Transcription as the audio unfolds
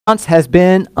Has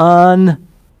been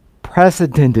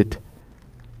unprecedented,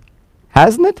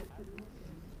 hasn't it?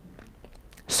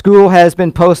 School has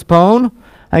been postponed,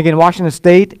 again, Washington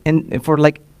State, for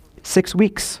like 6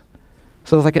 weeks.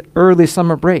 So it's like an early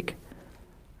summer break.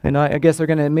 And I guess they're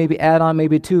going to maybe add on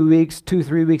maybe 2 weeks,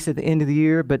 3 weeks at the end of the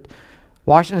year. But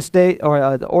Washington State,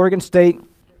 or the Oregon State,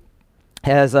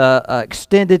 has a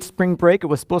extended spring break. It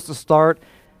was supposed to start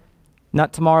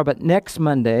not tomorrow, but next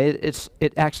Monday.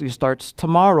 It actually starts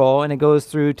tomorrow, and it goes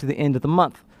through to the end of the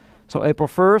month. So April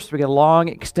 1st, we get a long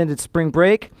extended spring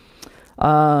break.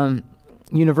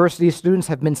 University students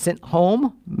have been sent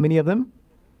home, many of them,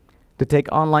 to take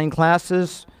online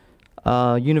classes.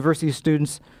 University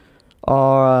students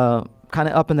are kind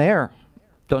of up in the air.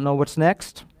 Don't know what's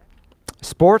next.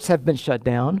 Sports have been shut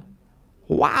down.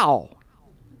 Wow.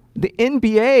 The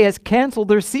NBA has canceled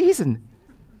their season.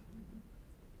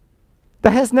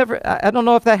 That has never, I don't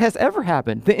know if that has ever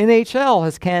happened. The NHL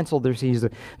has canceled their season.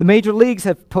 The major leagues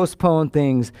have postponed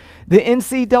things. The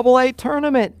NCAA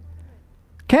tournament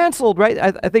canceled, right?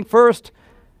 I think first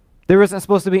there isn't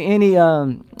supposed to be any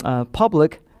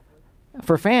public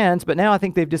for fans, but now I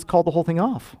think they've just called the whole thing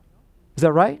off. Is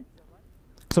that right?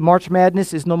 So March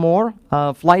Madness is no more.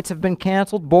 Flights have been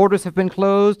canceled. Borders have been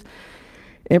closed.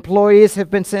 Employees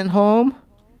have been sent home.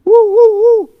 Woo, woo,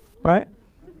 woo. Right?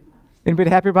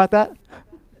 Anybody happy about that?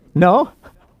 No?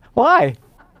 Why?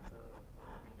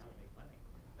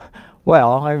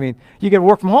 Well, I mean, you get to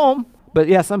work from home, but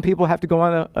yeah, some people have to go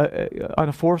on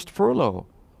a forced furlough,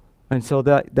 and so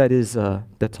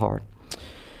that's hard.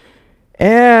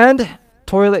 And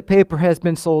toilet paper has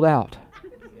been sold out.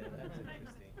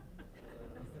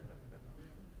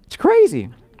 It's crazy.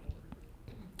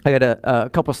 I got a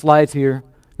couple slides here. I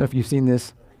don't know if you've seen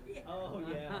this. Oh,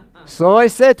 yeah. So I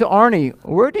said to Arnie,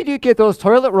 "Where did you get those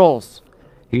toilet rolls?"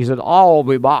 He said, "I'll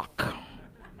be back."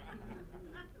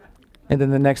 And then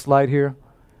the next slide here.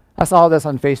 I saw this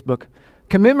on Facebook.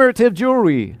 Commemorative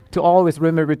jewelry to always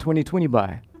remember 2020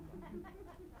 by.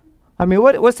 I mean,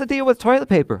 what's the deal with toilet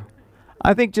paper?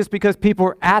 I think just because people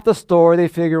are at the store, they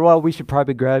figure, well, we should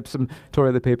probably grab some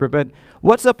toilet paper. But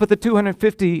what's up with the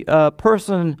 250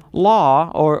 person law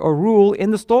or rule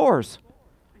in the stores?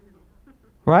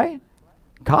 Right?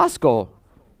 Costco,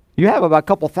 you have about a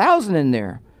couple thousand in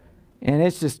there. And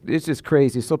it's just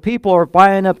crazy. So people are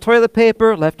buying up toilet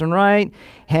paper left and right.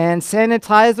 Hand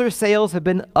sanitizer sales have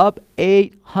been up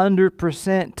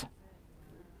 800%.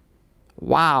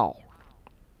 Wow.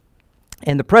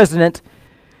 And the president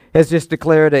has just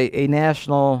declared a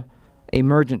national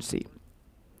emergency.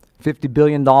 $50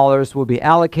 billion will be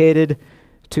allocated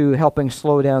to helping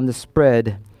slow down the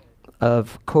spread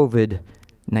of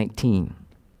COVID-19.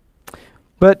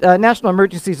 But national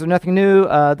emergencies are nothing new.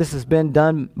 This has been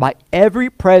done by every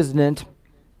president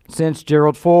since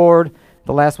Gerald Ford,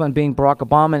 the last one being Barack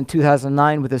Obama in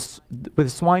 2009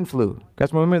 with swine flu. You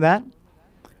guys remember that?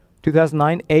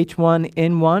 2009,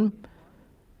 H1N1.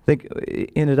 I think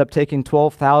it ended up taking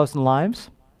 12,000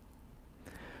 lives.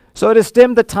 So to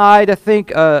stem the tide, I think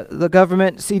the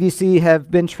government, CDC, have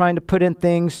been trying to put in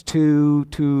things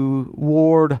to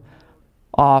ward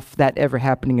off that ever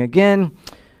happening again.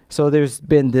 So there's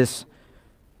been this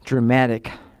dramatic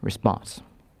response.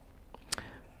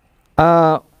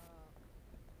 One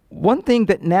thing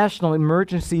that national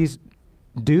emergencies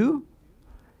do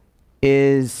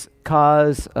is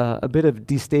cause a bit of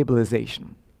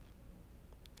destabilization.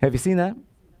 Have you seen that?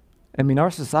 I mean,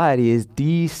 our society is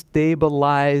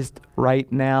destabilized right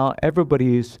now.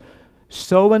 Everybody is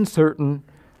so uncertain.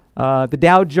 The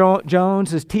Dow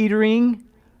Jones is teetering.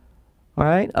 All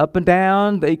right, up and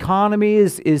down. The economy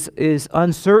is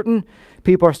uncertain.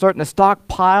 People are starting to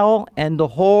stockpile and to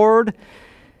hoard.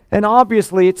 And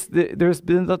obviously, there's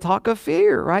been the talk of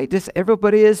fear, right? Just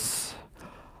everybody is,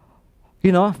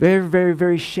 very, very,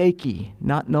 very shaky,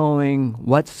 not knowing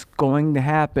what's going to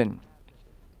happen.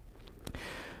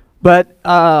 But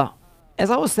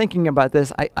as I was thinking about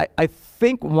this, I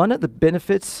think one of the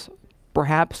benefits,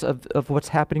 perhaps, of what's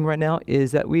happening right now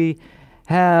is that we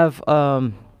have...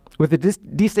 with the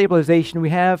destabilization, we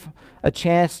have a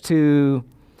chance to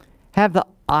have the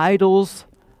idols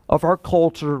of our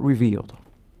culture revealed.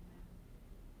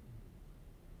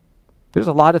 There's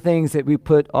a lot of things that we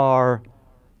put our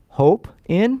hope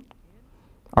in,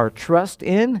 our trust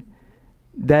in,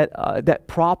 that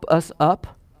prop us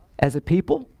up as a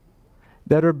people,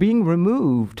 that are being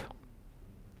removed,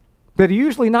 that are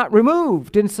usually not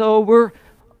removed. And so we're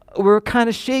kind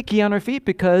of shaky on our feet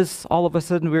because all of a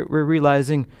sudden we're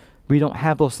realizing we don't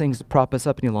have those things to prop us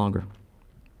up any longer.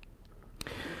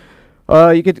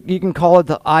 You can call it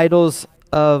the idols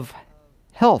of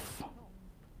health.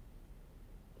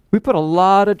 We put a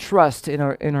lot of trust in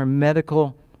our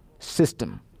medical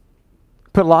system.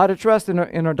 Put a lot of trust in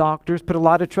our doctors, put a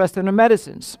lot of trust in our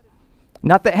medicines.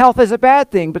 Not that health is a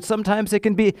bad thing, but sometimes it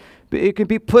can be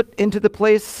put into the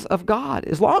place of God.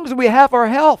 As long as we have our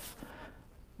health,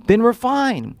 then we're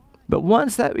fine. But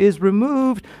once that is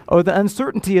removed, or the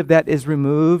uncertainty of that is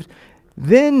removed,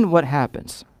 then what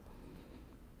happens?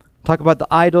 Talk about the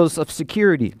idols of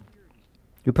security.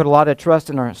 We put a lot of trust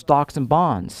in our stocks and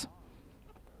bonds.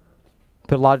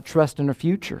 Put a lot of trust in our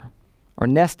future, our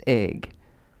nest egg,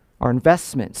 our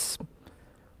investments.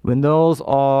 When those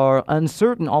are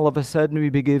uncertain, all of a sudden we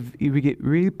get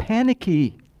really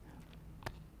panicky.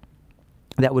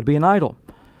 That would be an idol.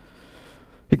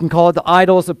 You can call it the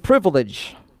idols of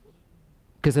privilege.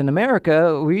 Because in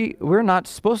America, we're not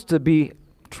supposed to be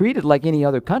treated like any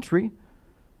other country.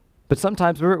 But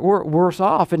sometimes we're worse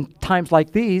off in times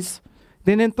like these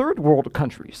than in third world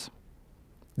countries.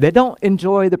 They don't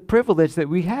enjoy the privilege that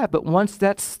we have, but once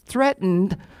that's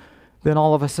threatened, then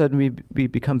all of a sudden we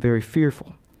become very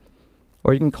fearful.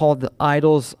 Or you can call it the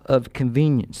idols of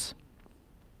convenience.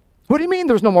 What do you mean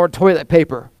there's no more toilet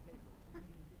paper?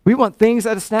 We want things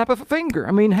at a snap of a finger.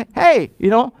 I mean, hey,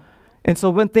 And so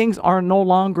when things are no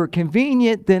longer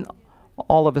convenient, then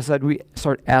all of a sudden we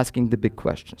start asking the big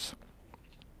questions.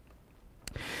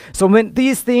 So when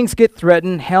these things get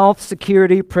threatened, health,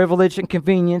 security, privilege, and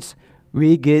convenience,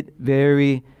 we get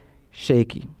very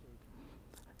shaky.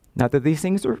 Not that these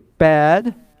things are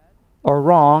bad or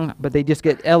wrong, but they just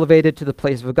get elevated to the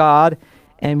place of God,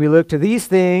 and we look to these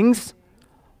things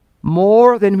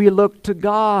more than we look to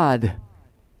God.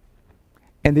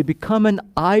 And they become an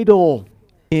idol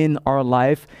in our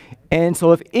life. And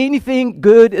so if anything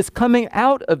good is coming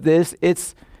out of this,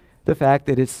 it's the fact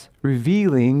that it's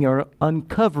revealing or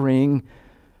uncovering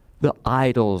the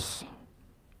idols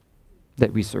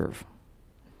that we serve.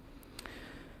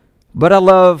 But I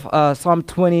love Psalm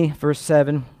 20, verse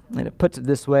 7, and it puts it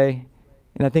this way,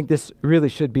 and I think this really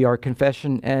should be our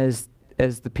confession as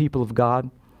the people of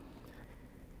God,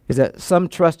 is that some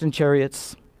trust in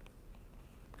chariots,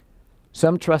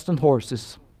 some trust in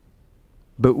horses,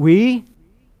 but we,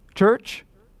 church,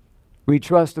 we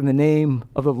trust in the name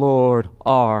of the Lord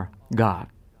our God.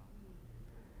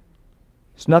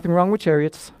 There's nothing wrong with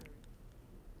chariots,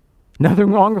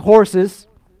 nothing wrong with horses,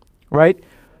 right?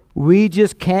 We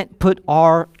just can't put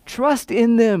our trust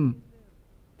in them.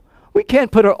 We can't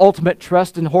put our ultimate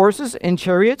trust in horses and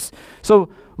chariots. So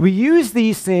we use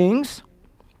these things,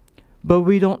 but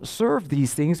we don't serve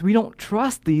these things. We don't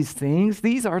trust these things.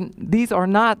 These are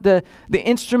not the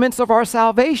instruments of our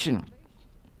salvation.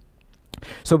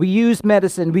 So we use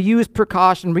medicine, we use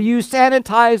precaution, we use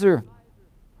sanitizer,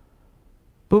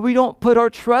 but we don't put our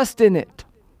trust in it.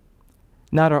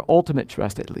 Not our ultimate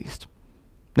trust, at least.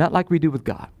 Not like we do with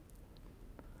God.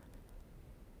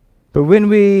 But when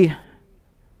we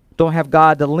don't have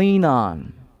God to lean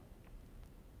on,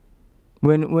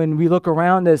 when we look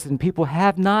around us and people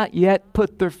have not yet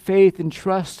put their faith and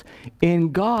trust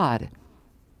in God,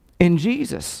 in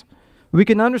Jesus, we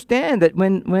can understand that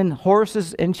when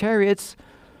horses and chariots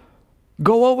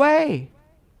go away,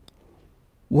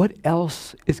 what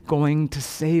else is going to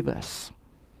save us?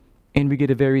 And we get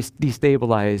a very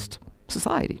destabilized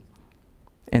society.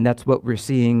 And that's what we're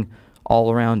seeing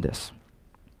all around us.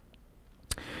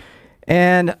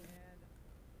 And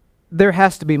there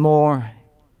has to be more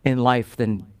in life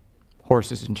than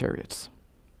horses and chariots.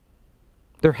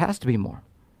 There has to be more.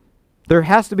 There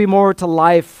has to be more to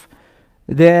life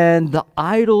than the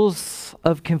idols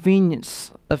of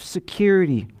convenience, of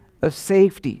security, of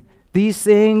safety. These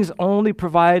things only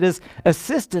provide us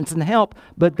assistance and help,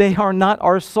 but they are not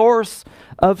our source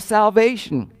of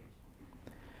salvation.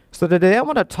 So today I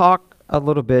want to talk a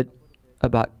little bit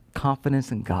about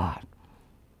confidence in God.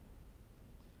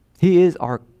 He is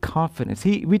our confidence.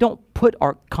 We don't put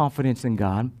our confidence in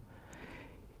God.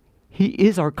 He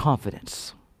is our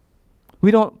confidence.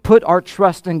 We don't put our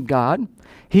trust in God.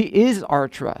 He is our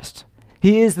trust.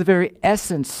 He is the very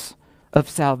essence of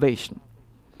salvation.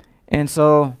 And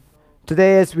so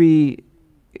today as we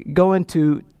go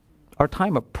into our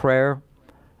time of prayer,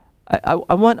 I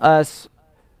want us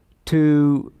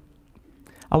to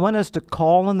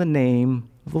call on the name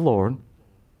of the Lord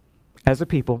as a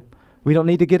people. We don't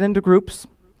need to get into groups.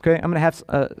 Okay, I'm going to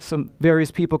have some various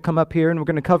people come up here, and we're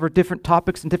going to cover different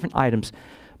topics and different items.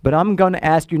 But I'm going to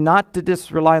ask you not to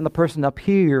just rely on the person up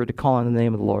here to call on the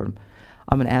name of the Lord.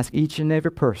 I'm going to ask each and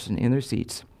every person in their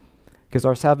seats, because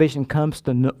our salvation comes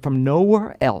from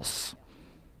nowhere else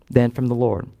than from the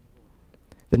Lord.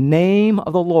 The name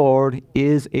of the Lord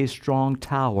is a strong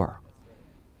tower.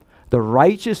 The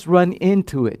righteous run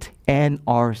into it and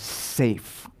are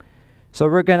safe. So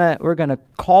we're gonna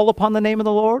call upon the name of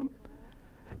the Lord,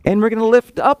 and we're gonna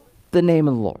lift up the name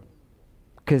of the Lord,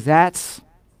 because that's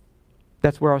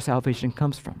where our salvation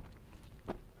comes from.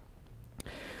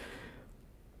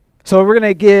 So we're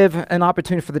gonna give an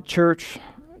opportunity for the church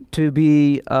to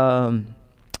be calling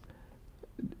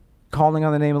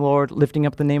on the name of the Lord, lifting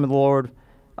up the name of the Lord,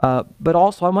 but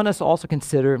also I want us to also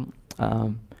consider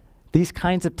these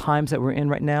kinds of times that we're in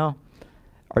right now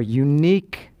are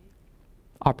unique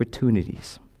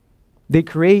opportunities. They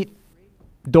create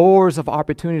doors of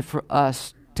opportunity for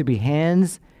us to be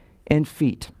hands and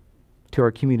feet to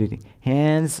our community.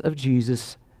 Hands of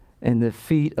Jesus and the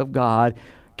feet of God,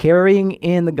 carrying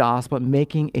in the gospel,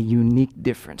 making a unique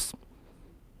difference.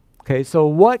 Okay, so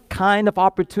what kind of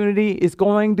opportunity is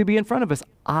going to be in front of us?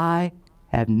 I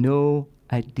have no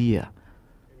idea.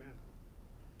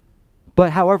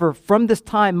 But however, from this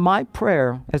time, my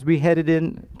prayer, as we headed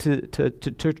in to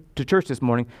church this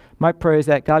morning, my prayer is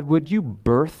that, God, would you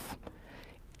birth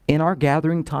in our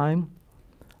gathering time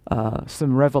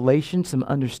some revelation, some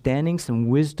understanding, some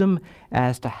wisdom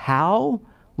as to how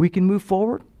we can move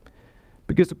forward?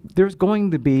 Because there's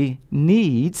going to be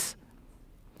needs.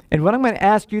 And what I'm going to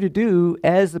ask you to do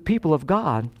as the people of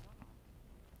God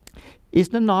is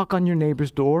to knock on your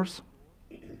neighbor's doors.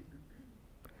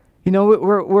 You know,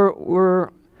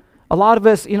 we're a lot of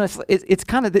us, you know, it's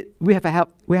kind of we have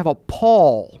a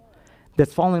pall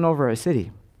that's falling over our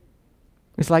city.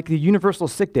 It's like the universal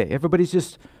sick day. Everybody's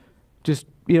just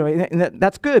you know, and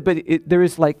that's good, but there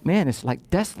is like, man, it's like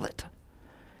desolate.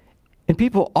 And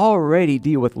people already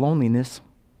deal with loneliness.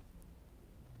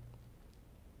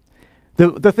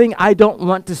 The thing I don't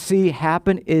want to see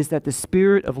happen is that the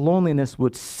spirit of loneliness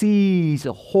would seize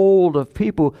a hold of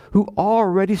people who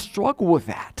already struggle with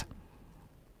that.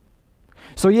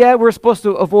 So yeah, we're supposed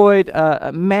to avoid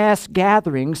mass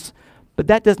gatherings, but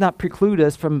that does not preclude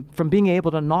us from being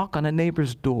able to knock on a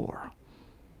neighbor's door.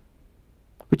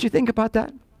 Would you think about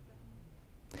that?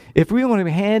 If we want to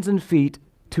be hands and feet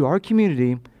to our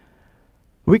community,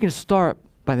 we can start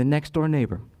by the next door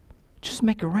neighbor. Just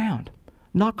make a round.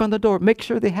 Knock on the door. Make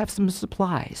sure they have some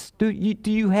supplies. Do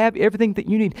you have everything that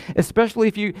you need? Especially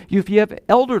if you have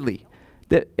elderly,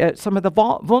 some of the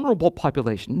vulnerable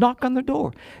population. Knock on the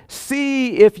door.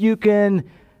 See if you can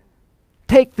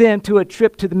take them to a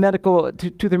trip to the medical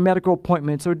to their medical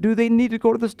appointments, or do they need to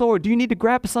go to the store? Do you need to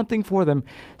grab something for them?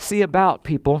 See about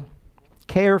people,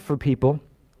 care for people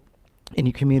in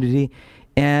your community,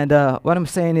 and what I'm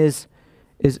saying is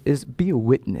be a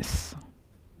witness.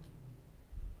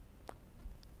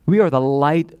 We are the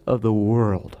light of the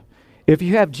world. If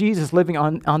you have Jesus living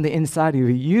on the inside of you,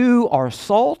 you are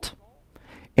salt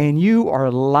and you are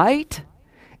light.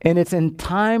 And it's in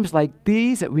times like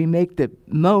these that we make the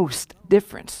most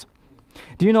difference.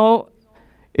 Do you know,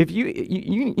 if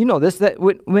you know this, that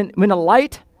when a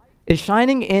light is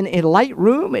shining in a light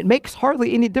room, it makes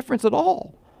hardly any difference at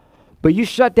all. But you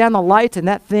shut down the lights and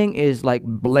that thing is like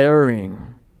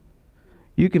blaring.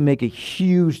 You can make a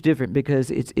huge difference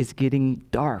because it's getting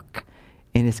dark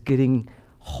and it's getting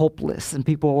hopeless, and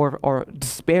people are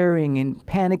despairing and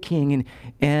panicking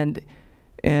and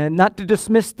not to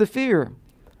dismiss the fear,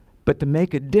 but to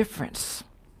make a difference.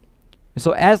 And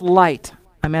so as light,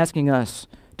 I'm asking us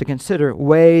to consider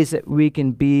ways that we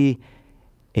can be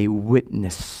a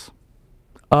witness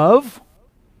of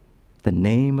the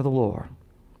name of the Lord,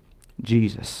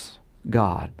 Jesus,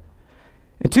 God.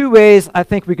 And two ways I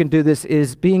think we can do this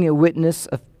is being a witness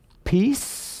of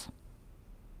peace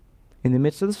in the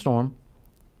midst of the storm,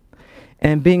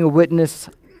 and being a witness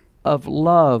of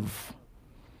love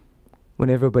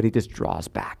when everybody just draws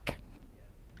back.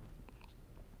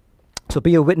 So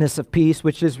be a witness of peace,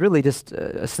 which is really just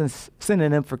a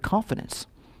synonym for confidence.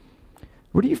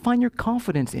 Where do you find your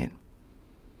confidence in?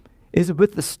 Is it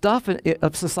with the stuff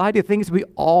of society, things we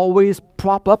always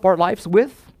prop up our lives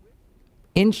with?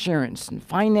 Insurance and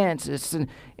finances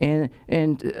and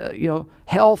you know,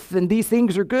 health, and these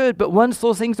things are good, but once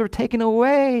those things are taken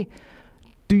away,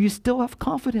 do you still have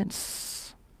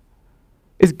confidence?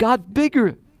 Is God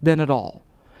bigger than it all?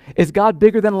 Is God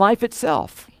bigger than life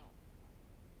itself?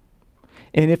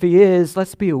 And if he is,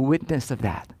 let's be a witness of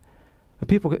that.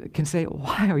 People can say,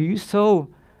 why are you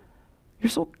you're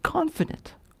so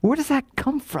confident? Where does that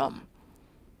come from?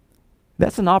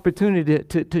 That's an opportunity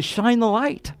to shine the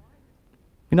light.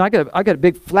 You know, I got a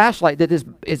big flashlight that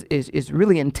is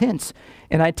really intense,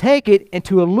 and I take it and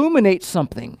to illuminate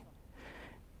something.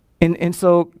 And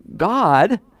so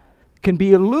God can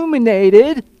be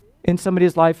illuminated in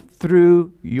somebody's life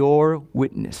through your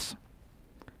witness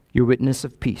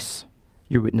of peace,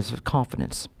 your witness of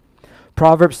confidence.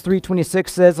 Proverbs 3:26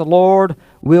 says, the Lord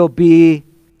will be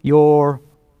your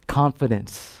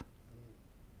confidence.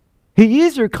 He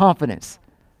is your confidence.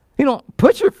 You don't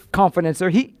put your confidence there.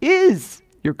 He is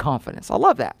your confidence. I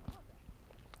love that.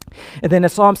 And then in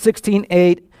Psalm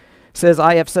 16:8 says,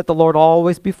 I have set the Lord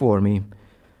always before me.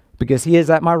 Because he is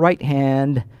at my right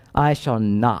hand, I shall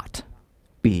not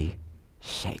be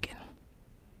shaken.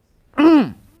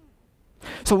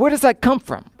 So where does that come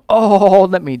from? Oh,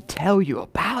 let me tell you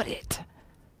about it.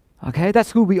 Okay,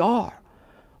 that's who we are.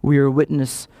 We are a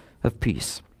witness of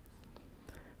peace.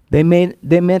 They meant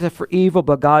it for evil,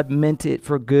 but God meant it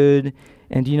for good.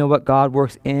 And do you know what? God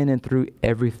works in and through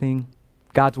everything.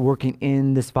 God's working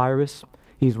in this virus.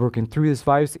 He's working through this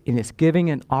virus, and it's giving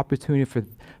an opportunity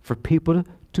for people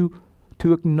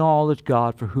to acknowledge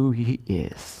God for who he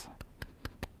is.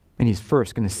 And he's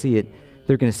first going to see it.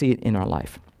 They're going to see it in our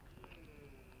life.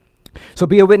 So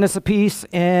be a witness of peace,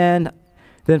 and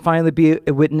then finally be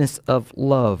a witness of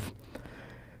love.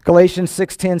 Galatians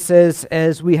 6:10 says,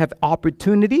 as we have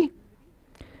opportunity,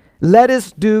 let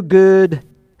us do good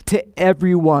to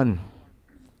everyone,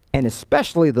 and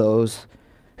especially those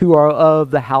who are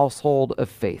of the household of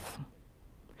faith.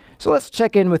 So let's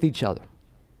check in with each other.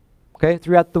 Okay,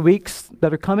 throughout the weeks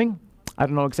that are coming, I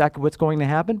don't know exactly what's going to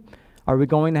happen. Are we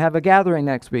going to have a gathering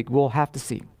next week? We'll have to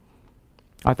see.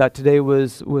 I thought today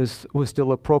was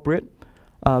still appropriate,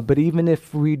 but even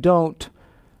if we don't,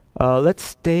 let's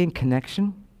stay in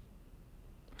connection.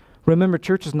 Remember,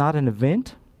 church is not an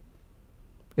event.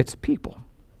 It's people.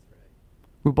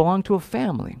 We belong to a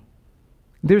family.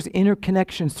 There's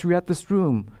interconnections throughout this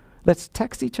room. Let's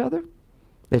text each other.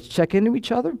 Let's check into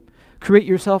each other. Create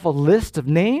yourself a list of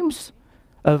names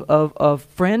of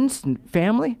friends and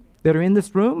family that are in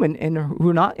this room and who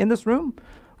are not in this room.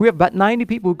 We have about 90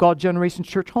 people who call Generations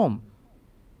Church home.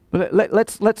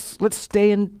 Let's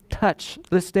stay in touch.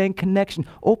 Let's stay in connection.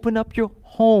 Open up your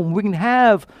home. We can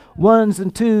have ones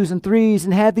and twos and threes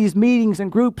and have these meetings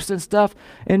and groups and stuff.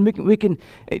 And we can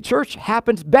church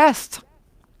happens best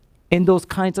in those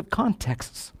kinds of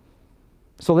contexts.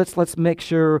 So let's make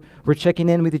sure we're checking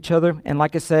in with each other. And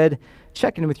like I said,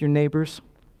 check in with your neighbors.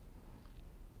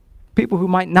 People who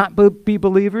might not be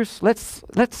believers.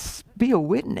 Let's be a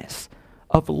witness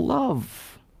of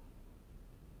love,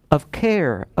 of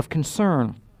care, of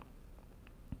concern.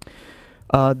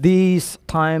 These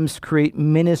times create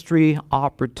ministry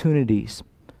opportunities.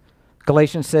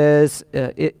 Galatians says,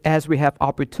 as we have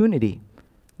opportunity,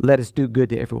 let us do good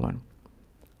to everyone.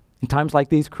 And times like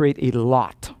these create a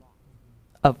lot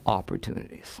of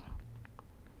opportunities.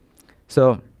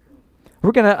 So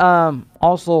we're going to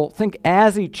also think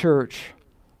as a church,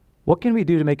 what can we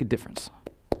do to make a difference?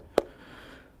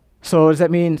 So does that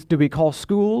mean, do we call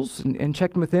schools and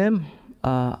check in with them?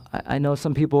 I know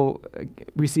some people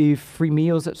receive free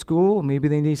meals at school. Maybe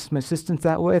they need some assistance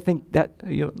that way. I think that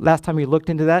last time we looked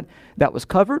into that, that was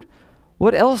covered.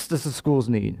 What else does the schools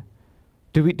need?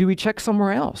 Do we check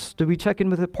somewhere else? Do we check in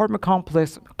with apartment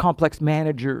complex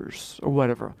managers or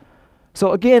whatever?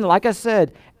 So again, like I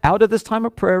said, out of this time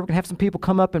of prayer, we're going to have some people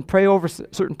come up and pray over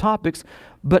certain topics,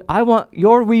 but I want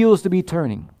your wheels to be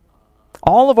turning.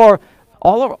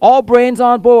 All brains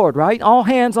on board, right? All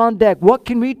hands on deck. What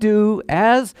can we do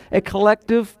as a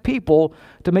collective people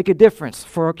to make a difference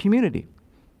for our community?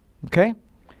 Okay?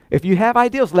 If you have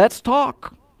ideas, let's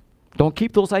talk. Don't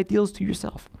keep those ideas to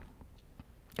yourself.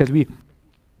 Because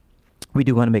we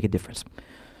do want to make a difference.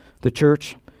 The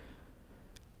church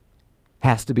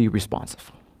has to be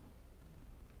responsive.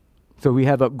 So we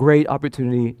have a great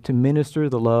opportunity to minister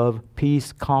the love,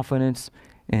 peace, confidence,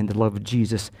 and the love of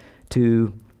Jesus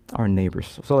to our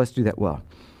neighbors. So let's do that well.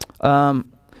 So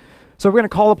we're going to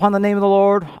call upon the name of the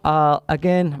Lord.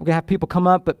 Again, we're going to have people come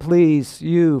up, but please,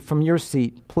 you from your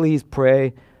seat, please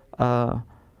pray. No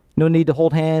need to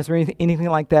hold hands or anything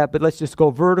like that, but let's just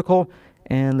go vertical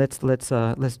and let's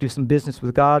do some business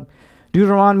with God.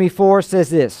 Deuteronomy 4 says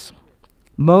this: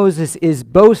 Moses is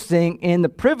boasting in the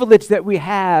privilege that we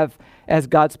have as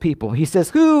God's people. He says,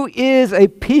 "Who is a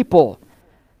people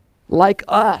like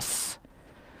us,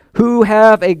 who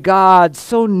have a God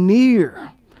so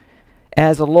near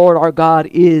as the Lord our God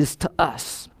is to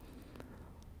us,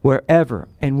 wherever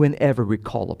and whenever we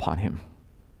call upon him."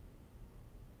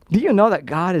 Do you know that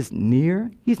God is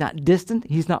near? He's not distant.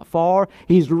 He's not far.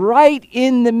 He's right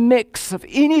in the mix of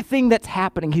anything that's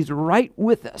happening. He's right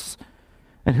with us.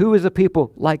 And who is a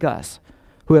people like us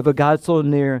who have a God so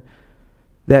near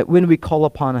that when we call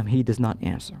upon him, he does not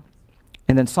answer?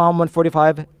 And then Psalm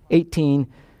 145:18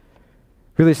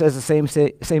 really says the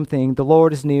same thing. The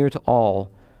Lord is near to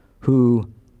all who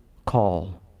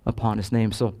call upon his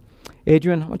name. So,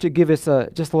 Adrian, why don't you give us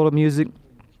just a little music?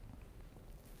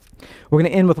 We're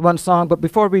going to end with one song, but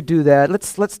before we do that,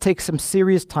 let's take some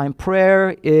serious time.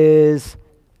 Prayer is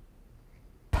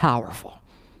powerful.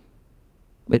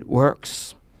 It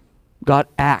works. God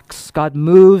acts. God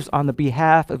moves on the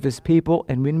behalf of his people,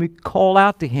 and when we call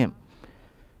out to him,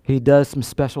 he does some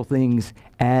special things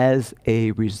as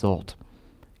a result.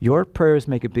 Your prayers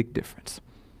make a big difference.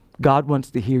 God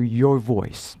wants to hear your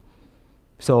voice.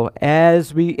 So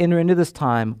as we enter into this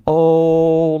time,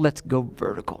 let's go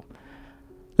vertical.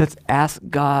 Let's ask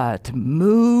God to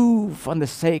move for the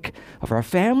sake of our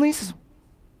families,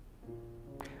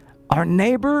 our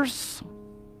neighbors,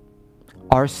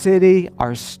 our city,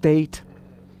 our state,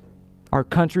 our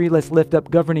country. Let's lift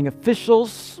up governing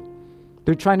officials.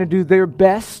 They're trying to do their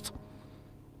best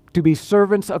to be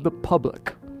servants of the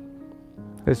public.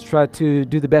 Let's try to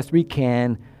do the best we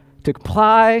can to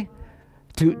comply,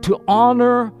 to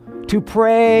honor, to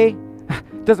pray.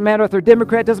 Doesn't matter if they're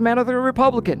Democrat, doesn't matter if they're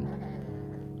Republican.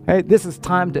 Right? This is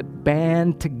time to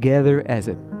band together as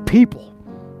a people.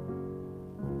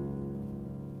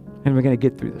 And we're going to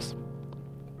get through this.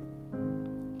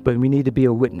 But we need to be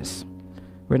a witness.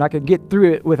 We're not going to get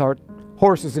through it with our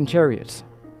horses and chariots.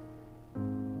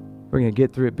 We're going to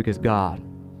get through it because God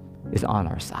is on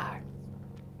our side.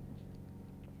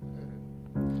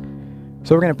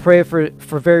 So we're going to pray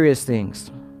for various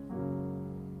things.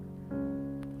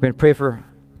 We're going to pray for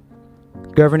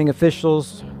governing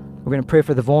officials. We're going to pray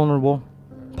for the vulnerable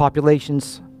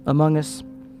populations among us.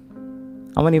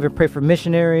 I want to even pray for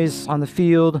missionaries on the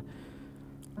field.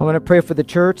 I want to pray for the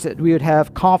church, that we would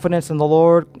have confidence in the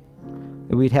Lord,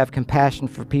 that we'd have compassion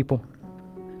for people.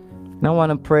 And I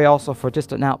want to pray also for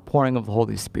just an outpouring of the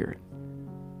Holy Spirit.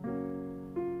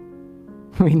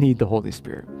 We need the Holy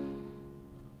Spirit.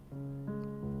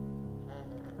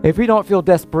 If we don't feel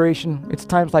desperation, it's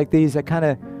times like these that kind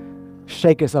of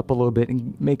shake us up a little bit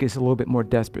and make us a little bit more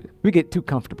desperate. We get too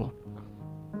comfortable.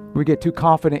 We get too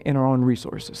confident in our own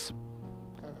resources.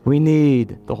 We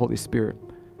need the Holy Spirit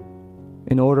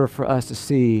in order for us to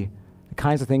see the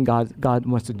kinds of things God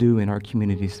wants to do in our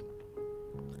communities.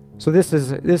 So this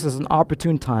is an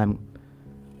opportune time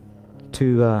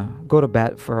to go to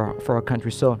bat for our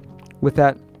country. So with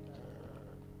that,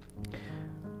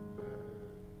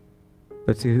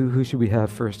 let's see, who should we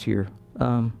have first here?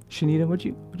 Shanita, would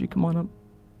you come on up,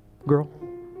 girl?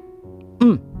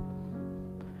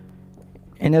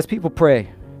 And as people pray,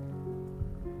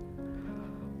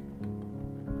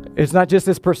 it's not just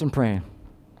this person praying,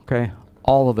 okay?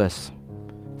 All of us.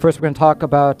 First, we're going to talk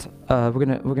about we're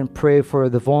going to pray for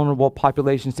the vulnerable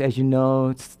populations. As you know,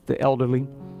 it's the elderly,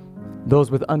 those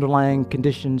with underlying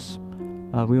conditions.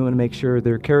 We want to make sure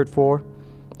they're cared for,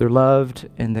 they're loved,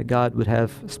 and that God would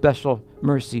have special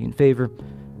mercy and favor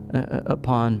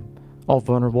upon all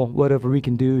vulnerable. Whatever we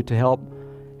can do to help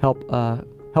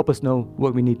us know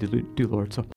what we need to do, Lord. So